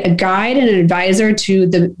be a guide and an advisor to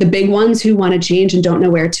the big ones who want to change and don't know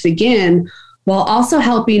where to begin, while also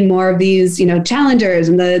helping more of these, challengers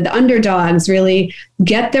and the underdogs really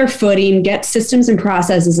get their footing, get systems and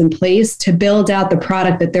processes in place to build out the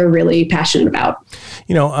product that they're really passionate about.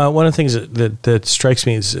 One of the things that strikes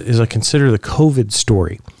me is I consider the COVID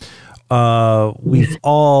story. We've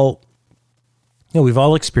all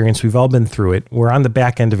experienced, we've all been through it. We're on the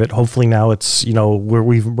back end of it. Hopefully now it's,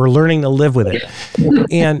 we're learning to live with it.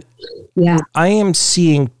 And yeah, I am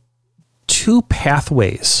seeing two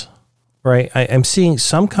pathways, right? I'm seeing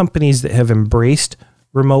some companies that have embraced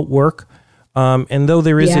remote work. And though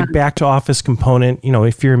there is a back to office component,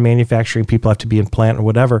 if you're in manufacturing, people have to be in plant or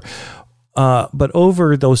whatever. But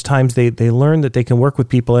over those times, they learn that they can work with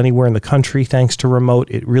people anywhere in the country, thanks to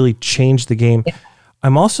remote. It really changed the game. Yeah.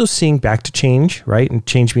 I'm also seeing back to change, right? And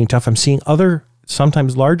change being tough. I'm seeing other,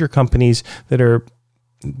 sometimes larger companies that are,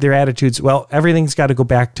 their attitudes, well, everything's got to go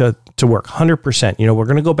back to work 100%. We're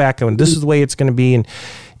going to go back and this is the way it's going to be.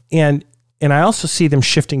 And I also see them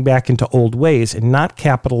shifting back into old ways and not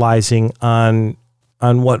capitalizing on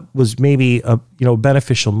what was maybe a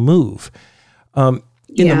beneficial move.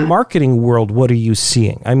 In the marketing world, what are you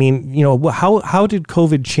seeing? I mean, how did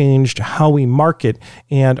COVID change how we market?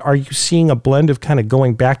 And are you seeing a blend of kind of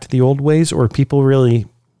going back to the old ways, or are people really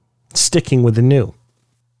sticking with the new?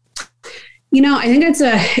 I think it's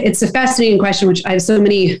a fascinating question, which I have so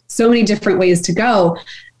many different ways to go.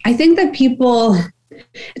 I think that people,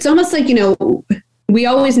 it's almost like, we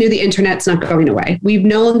always knew the internet's not going away. We've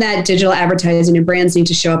known that digital advertising and brands need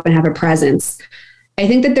to show up and have a presence. I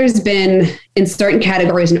think that there's been, in certain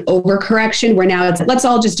categories, an overcorrection where now it's, let's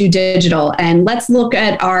all just do digital and let's look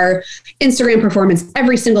at our Instagram performance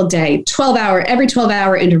every single day, every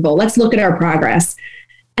 12-hour interval. Let's look at our progress.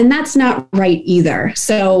 And that's not right either.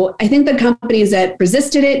 So I think the companies that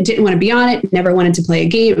resisted it, didn't want to be on it, never wanted to play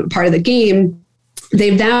part of the game,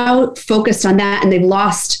 they've now focused on that and they've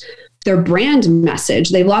lost their brand message.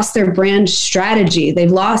 They've lost their brand strategy. They've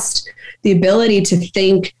lost the ability to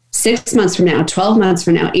think 6 months from now, 12 months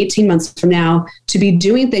from now, 18 months from now, to be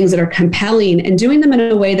doing things that are compelling and doing them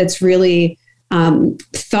in a way that's really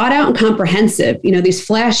thought out and comprehensive. These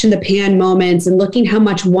flash in the pan moments and looking how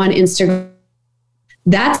much one Instagram,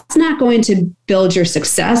 that's not going to build your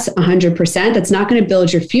success 100%. That's not going to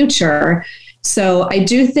build your future. So I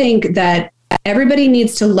do think that everybody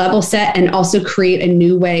needs to level set and also create a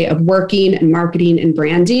new way of working and marketing and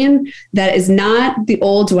branding that is not the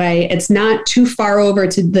old way. It's not too far over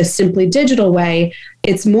to the simply digital way.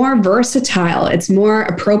 It's more versatile. It's more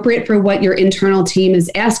appropriate for what your internal team is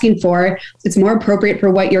asking for. It's more appropriate for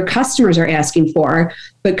what your customers are asking for.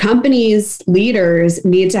 But companies, leaders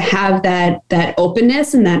need to have that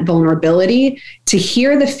openness and that vulnerability to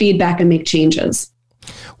hear the feedback and make changes.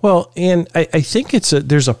 Well, and I think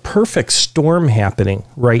there's a perfect storm happening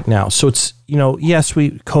right now. So it's, yes,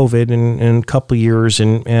 COVID in a couple of years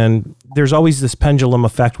and there's always this pendulum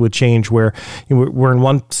effect with change where we're in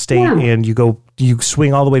one state and you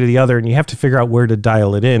swing all the way to the other and you have to figure out where to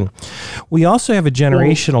dial it in. We also have a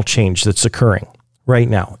generational change that's occurring right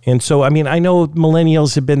now. And so, I know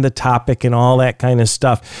millennials have been the topic and all that kind of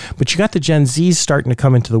stuff, but you got the Gen Zs starting to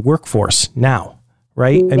come into the workforce now.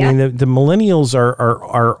 Right. Yeah. The millennials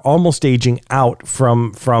are almost aging out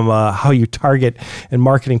from how you target and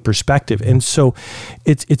marketing perspective. And so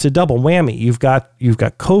it's a double whammy. You've got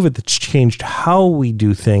COVID that's changed how we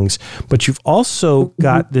do things, but you've also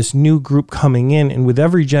got this new group coming in. And with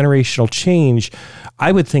every generational change,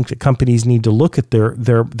 I would think that companies need to look at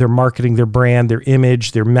their marketing, their brand, their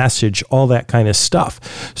image, their message, all that kind of stuff.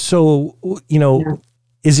 So,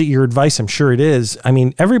 is it your advice? I'm sure it is.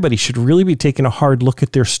 Everybody should really be taking a hard look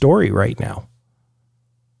at their story right now.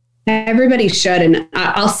 Everybody should. And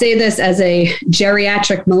I'll say this as a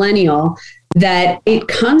geriatric millennial, that it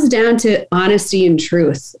comes down to honesty and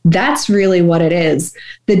truth. That's really what it is.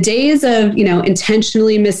 The days of,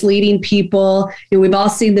 intentionally misleading people, we've all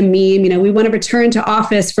seen the meme, we want to return to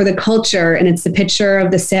office for the culture, and it's the picture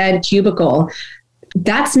of the sad cubicle.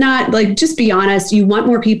 That's not just be honest. You want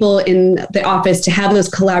more people in the office to have those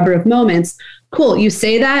collaborative moments. Cool. You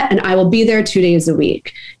say that and I will be there 2 days a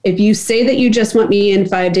week. If you say that you just want me in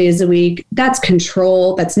 5 days a week, that's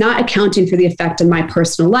control. That's not accounting for the effect on my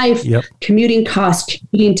personal life, commuting costs,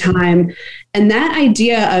 commuting time. And that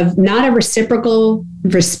idea of not a reciprocal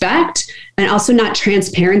respect and also not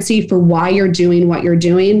transparency for why you're doing what you're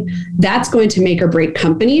doing, that's going to make or break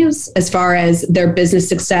companies as far as their business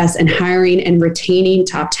success and hiring and retaining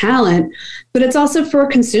top talent. But it's also for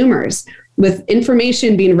consumers. With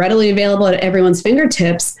information being readily available at everyone's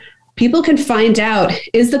fingertips, people can find out,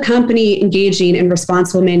 is the company engaging in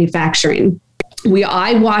responsible manufacturing?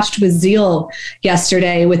 I watched with zeal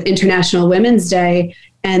yesterday with International Women's Day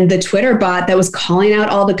and the Twitter bot that was calling out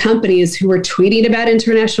all the companies who were tweeting about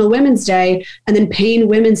International Women's Day and then paying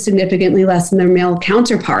women significantly less than their male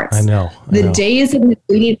counterparts. I know. The days of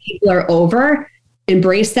misleading people are over.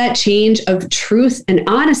 Embrace that change of truth and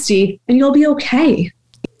honesty, and you'll be okay.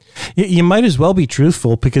 You might as well be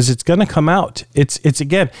truthful because it's going to come out. It's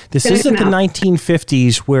again, this isn't the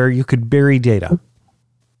 1950s where you could bury data.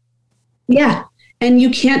 Yeah. And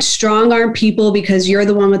you can't strong arm people because you're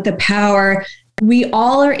the one with the power. We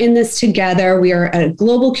all are in this together. We are a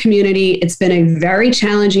global community. It's been a very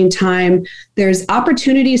challenging time. There's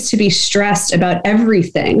opportunities to be stressed about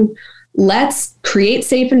everything. Let's create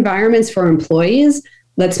safe environments for employees.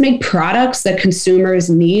 Let's make products that consumers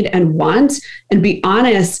need and want, and be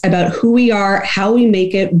honest about who we are, how we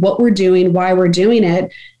make it, what we're doing, why we're doing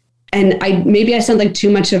it. And maybe I sound like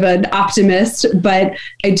too much of an optimist, but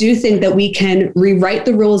I do think that we can rewrite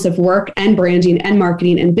the rules of work and branding and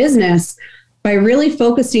marketing and business by really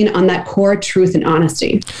focusing on that core truth and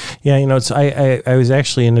honesty. Yeah, I was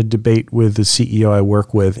actually in a debate with the CEO I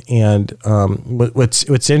work with, and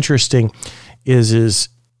what's interesting is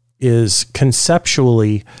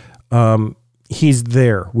conceptually, he's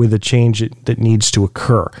there with a change that needs to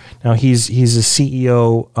occur. Now he's a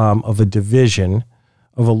CEO of a division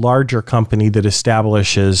of a larger company that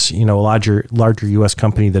establishes, a larger U.S.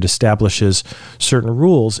 company that establishes certain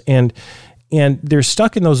rules, and they're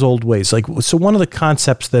stuck in those old ways. So one of the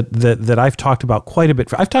concepts that I've talked about quite a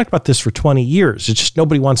bit, I've talked about this for 20 years. It's just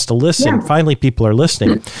nobody wants to listen. Yeah. Finally, people are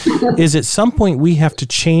listening. Is at some point we have to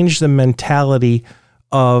change the mentality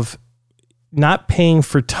of not paying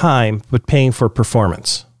for time, but paying for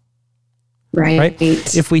performance. Right?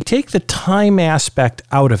 If we take the time aspect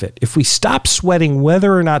out of it, if we stop sweating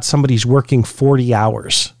whether or not somebody's working 40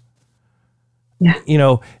 hours,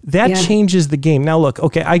 that changes the game. Now, look,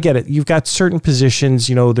 okay, I get it. You've got certain positions,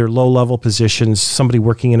 they're low-level positions, somebody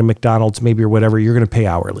working in a McDonald's maybe or whatever, you're going to pay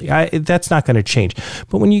hourly. That's not going to change.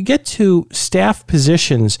 But when you get to staff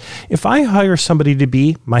positions, if I hire somebody to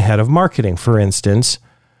be my head of marketing, for instance,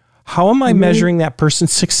 how am I measuring that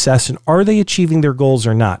person's success, and are they achieving their goals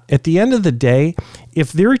or not? At the end of the day,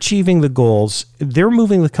 if they're achieving the goals, they're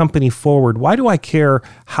moving the company forward. Why do I care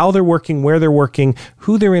how they're working, where they're working,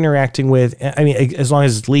 who they're interacting with? I mean, as long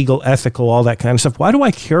as it's legal, ethical, all that kind of stuff. Why do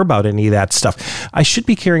I care about any of that stuff? I should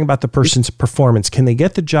be caring about the person's performance. Can they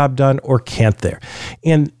get the job done or can't they?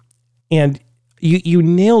 And you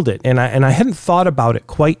nailed it. And I hadn't thought about it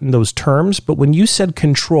quite in those terms, but when you said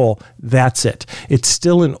control, that's it. It's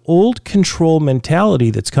still an old control mentality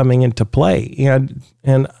that's coming into play.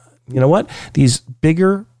 And you know what? These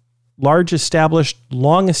bigger, long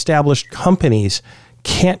established companies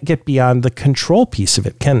can't get beyond the control piece of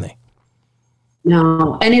it, can they?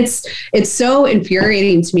 No. And it's so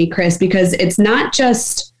infuriating to me, Chris, because it's not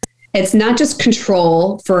just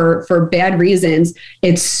control for bad reasons.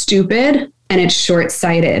 It's stupid and it's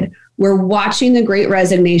short-sighted. We're watching the Great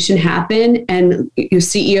Resignation happen, and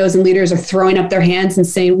CEOs and leaders are throwing up their hands and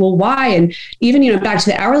saying, well, why? And even, back to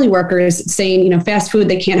the hourly workers saying, fast food,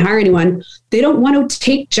 they can't hire anyone. They don't want to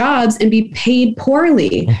take jobs and be paid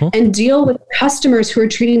poorly and deal with customers who are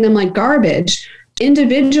treating them like garbage.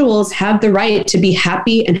 Individuals have the right to be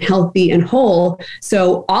happy and healthy and whole.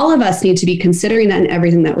 So all of us need to be considering that in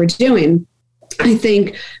everything that we're doing. I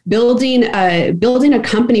think building a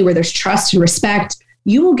company where there's trust and respect,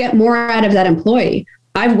 you will get more out of that employee.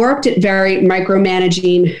 I've worked at very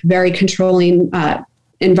micromanaging, very controlling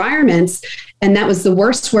environments, and that was the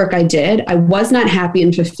worst work I did. I was not happy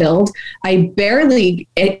and fulfilled. I barely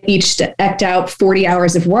eked out 40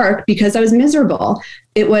 hours of work because I was miserable.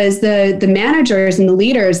 It was the managers and the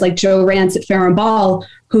leaders like Joe Rance at Farrow & Ball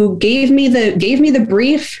who gave me the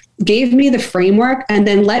brief, gave me the framework, and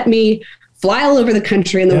then let me fly all over the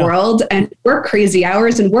country and the world and work crazy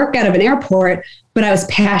hours and work out of an airport. But I was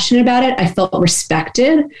passionate about it. I felt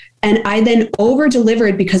respected. And I then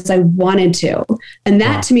over-delivered because I wanted to. And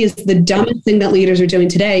that to me is the dumbest thing that leaders are doing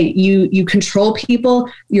today. You control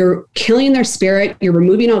people, you're killing their spirit, you're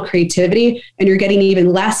removing all creativity, and you're getting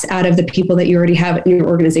even less out of the people that you already have in your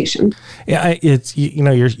organization. Yeah,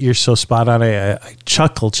 you're so spot on. I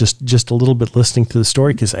chuckle just a little bit listening to the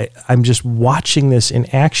story because I'm just watching this in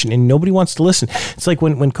action and nobody wants to listen. It's like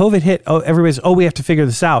when COVID hit, everybody's, we have to figure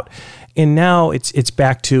this out. And now it's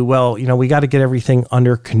back to, we got to get everything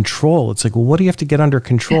under control. It's like, well, what do you have to get under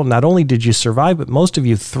control? Not only did you survive, but most of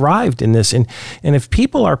you thrived in this. And if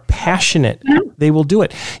people are passionate, they will do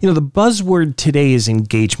it. The buzzword today is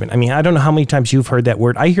engagement. I mean, I don't know how many times you've heard that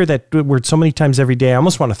word. I hear that word so many times every day. I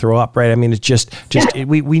almost want to throw up, right? I mean, it's just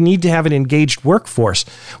we need to have an engaged workforce.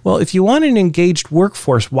 Well, if you want an engaged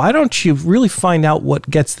workforce, why don't you really find out what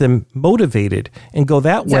gets them motivated and go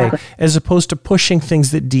that way, as opposed to pushing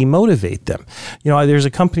things that demotivate them. There's a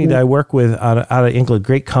company that I work with out of England,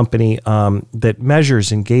 great company that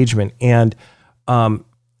measures engagement, and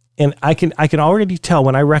I can already tell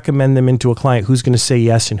when I recommend them into a client who's going to say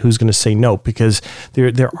yes and who's going to say no, because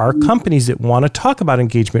there are companies that want to talk about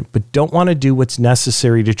engagement but don't want to do what's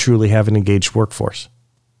necessary to truly have an engaged workforce.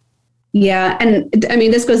 Yeah. And I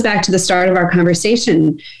mean, this goes back to the start of our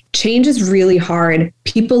conversation. Change is really hard.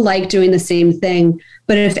 People like doing the same thing.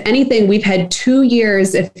 But if anything, we've had 2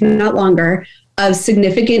 years, if not longer, of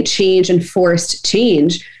significant change and forced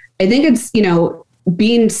change. I think it's,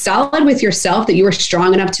 being solid with yourself that you are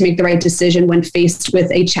strong enough to make the right decision when faced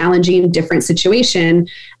with a challenging, different situation,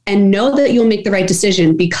 and know that you'll make the right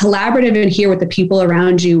decision. Be collaborative and hear what the people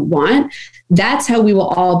around you want. That's how we will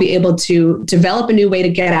all be able to develop a new way to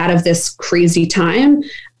get out of this crazy time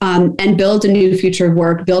and build a new future of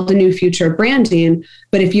work, build a new future of branding.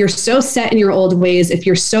 But if you're so set in your old ways, if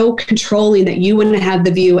you're so controlling that you want to have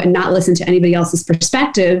the view and not listen to anybody else's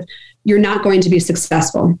perspective, you're not going to be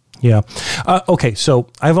successful. Yeah. Okay. So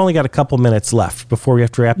I've only got a couple minutes left before we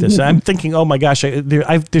have to wrap this. I'm thinking, oh my gosh,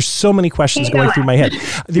 there's so many questions going through my head.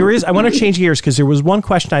 I want to change gears because there was one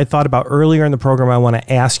question I thought about earlier in the program I want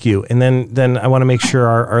to ask you. And then I want to make sure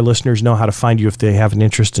our listeners know how to find you if they have an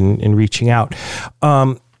interest in reaching out.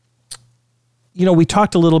 We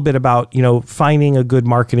talked a little bit about, finding a good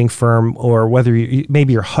marketing firm, or whether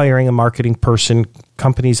maybe you're hiring a marketing person.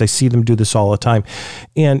 Companies, I see them do this all the time.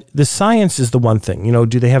 And the science is the one thing,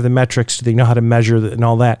 do they have the metrics? Do they know how to measure and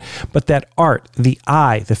all that? But that art, the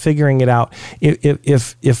eye, the figuring it out.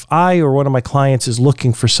 If I or one of my clients is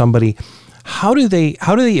looking for somebody, how do they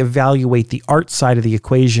evaluate the art side of the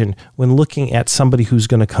equation when looking at somebody who's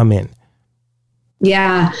going to come in?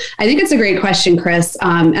 Yeah, I think it's a great question, Chris.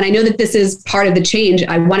 And I know that this is part of the change.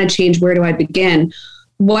 I want to change. Where do I begin?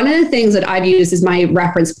 One of the things that I've used as my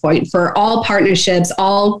reference point for all partnerships,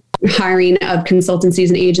 all hiring of consultancies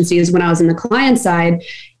and agencies when I was in the client side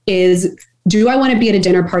is, do I want to be at a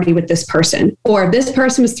dinner party with this person? Or if this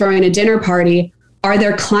person was throwing a dinner party, are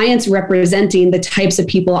their clients representing the types of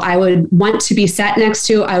people I would want to be sat next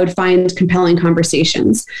to? I would find compelling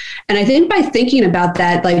conversations. And I think by thinking about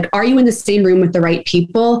that, like, are you in the same room with the right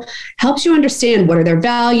people, helps you understand what are their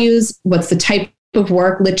values, what's the type of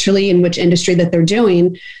work, literally in which industry that they're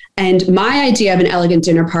doing. And my idea of an elegant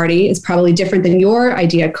dinner party is probably different than your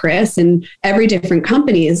idea, Chris, and every different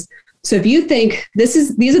company's. So if you think these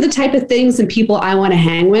are the type of things and people I want to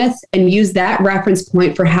hang with, and use that reference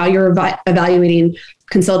point for how you're evaluating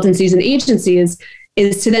consultancies and agencies,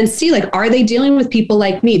 is to then see, like, are they dealing with people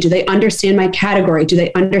like me? Do they understand my category? Do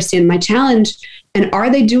they understand my challenge? And are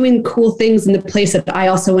they doing cool things in the place that I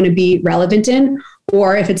also want to be relevant in?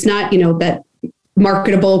 Or if it's not, that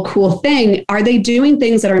marketable, cool thing, are they doing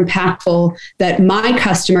things that are impactful that my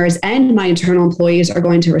customers and my internal employees are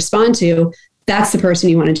going to respond to? That's the person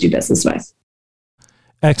you want to do business with.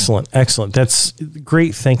 Excellent. That's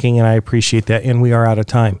great thinking, and I appreciate that. And we are out of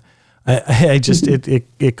time. I just,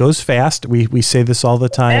 it goes fast. We say this all the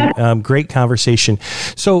time. Great conversation.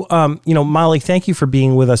 So, Molly, thank you for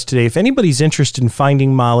being with us today. If anybody's interested in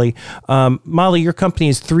finding Molly, your company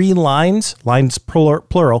is 3 lines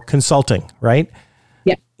plural, consulting, right?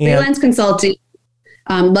 Yeah. 3 Lines Consulting.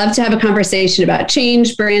 Love to have a conversation about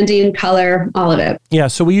change, branding, color, all of it. Yeah.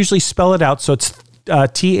 So we usually spell it out. So it's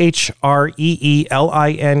THREELINES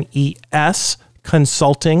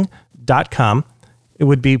consulting.com. It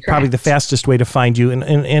would be probably the fastest way to find you.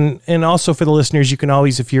 And also for the listeners, you can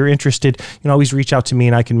always, if you're interested, you can always reach out to me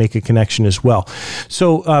and I can make a connection as well.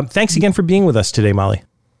 So thanks again for being with us today, Molly.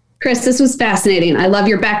 Chris, this was fascinating. I love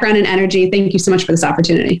your background and energy. Thank you so much for this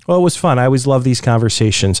opportunity. Well, it was fun. I always love these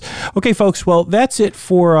conversations. Okay, folks. Well, that's it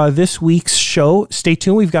for this week's show. Stay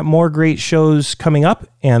tuned. We've got more great shows coming up,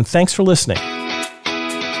 and thanks for listening.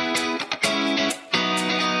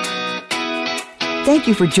 Thank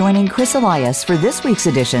you for joining Chris Elias for this week's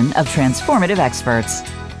edition of Transformative Experts.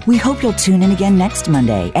 We hope you'll tune in again next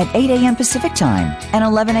Monday at 8 a.m. Pacific Time and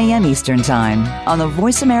 11 a.m. Eastern Time on the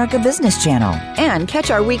Voice America Business Channel. And catch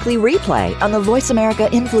our weekly replay on the Voice America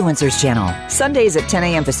Influencers Channel, Sundays at 10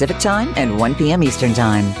 a.m. Pacific Time and 1 p.m. Eastern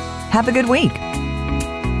Time. Have a good week.